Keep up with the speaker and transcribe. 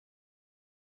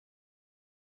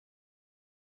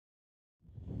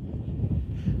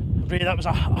Ray, that was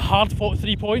a hard fought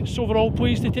 3 points. Overall,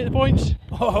 pleased to take the points?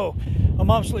 Oh,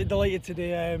 I'm absolutely delighted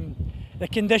today. The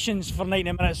conditions for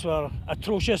 90 minutes were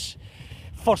atrocious.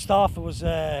 First half, it was,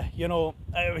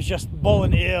 it was just ball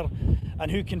in the air and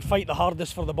who can fight the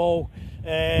hardest for the ball.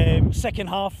 Second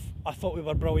half, I thought we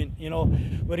were brilliant.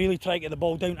 We really tried to get the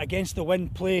ball down against the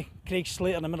wind play. Craig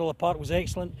Slater in the middle of the park was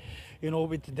excellent.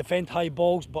 We defend high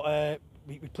balls, but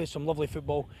we played some lovely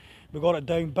football. We got it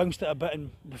down, bounced it a bit,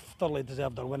 and we thoroughly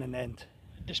deserved our win in the end.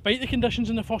 Despite the conditions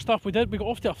in the first half, we got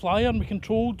off to a flyer and we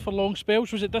controlled for long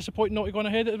spells. Was it disappointing not to go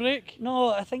ahead at the break?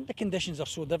 No, I think the conditions are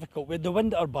so difficult. We had the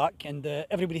wind at our back, and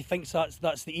everybody thinks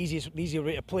that's the easier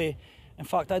way to play. In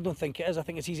fact, I don't think it is. I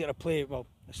think it's easier to play. Well,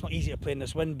 it's not easy to play in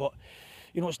this wind, but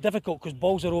it's difficult because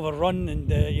balls are overrun,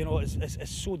 and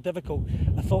it's so difficult.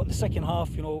 I thought in the second half,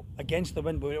 against the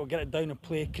wind, we were able to get it down and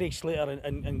play. Craig Slater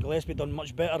and Gillespie done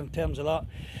much better in terms of that.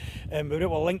 We were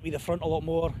able to link with the front a lot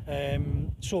more.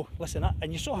 So listen,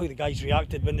 and you saw how the guys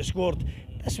reacted when they scored.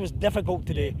 This was difficult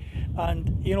today,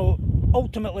 and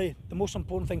ultimately the most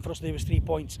important thing for us today was 3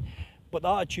 points. But the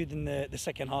attitude in the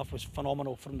second half was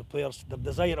phenomenal from the players. The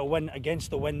desire to win against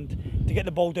the wind, to get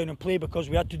the ball down and play, because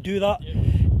we had to do that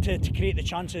to create the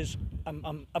chances.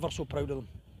 I'm ever so proud of them.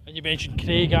 And you mentioned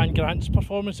Craig and Grant's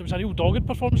performance. It was a real dogged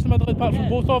performance in the middle, apart from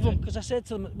both of them. Because I said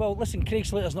to them, well, listen, Craig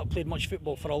Slater's not played much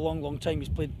football for a long time. He's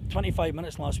played 25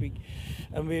 minutes last week,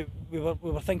 and we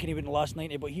were thinking he wouldn't last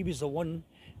 90, but he was the one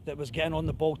that was getting on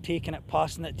the ball, taking it,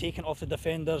 passing it, taking it off the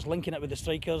defenders, linking it with the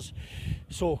strikers.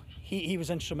 So he was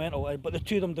instrumental. But the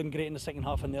two of them done great in the second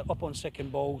half, and they're up on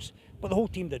second balls. But the whole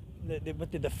team did.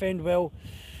 They defend well,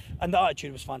 and the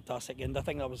attitude was fantastic, and I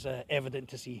think that was evident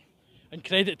to see. And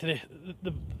credit to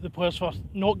the players for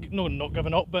not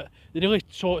giving up, but they really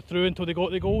saw it through until they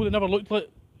got the goal. They never looked like...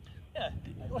 Yeah,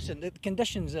 listen, the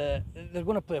conditions, they're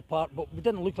going to play a part, but we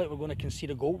didn't look like we were going to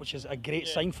concede a goal, which is a great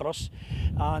sign for us.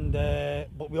 And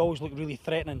but we always looked really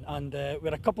threatening, and we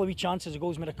had a couple of wee chances. The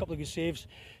goals made a couple of good saves.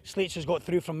 Slates has got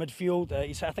through from midfield.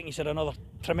 I think he's had another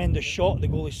tremendous shot, the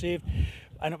goal he saved.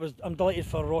 And I'm delighted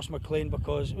for Ross McLean,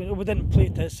 because we didn't play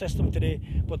to his system today,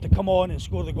 but to come on and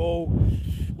score the goal.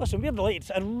 Listen, we're delighted.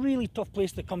 It's a really tough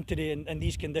place to come today in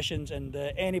these conditions, and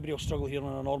anybody will struggle here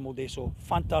on a normal day. So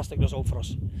fantastic result for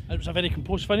us. It was a very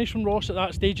composed finish from Ross at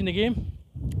that stage in the game.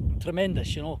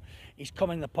 Tremendous, he's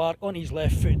come in the park on his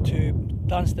left foot too,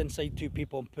 danced inside two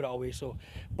people and put it away. So,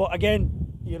 but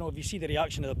again, if you see the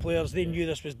reaction of the players, they knew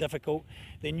this was difficult.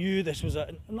 They knew this was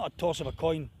not a toss of a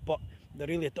coin, but they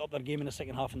really had to up their game in the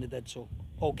second half, and they did. So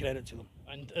all credit to them.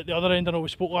 And at the other end, I know we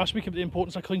spoke last week about the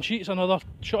importance of clean sheets. Another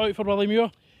shutout for Willie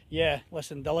Muir. Yeah,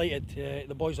 listen, delighted.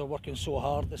 The boys are working so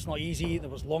hard. It's not easy. There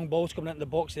was long balls coming into the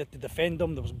box. They had to defend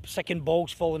them. There was second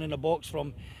balls falling in the box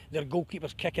from their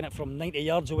goalkeepers kicking it from 90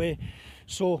 yards away.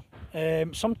 So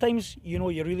sometimes, you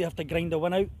really have to grind a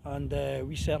win out, and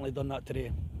we certainly done that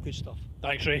today. Good stuff.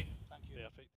 Thanks, Ray.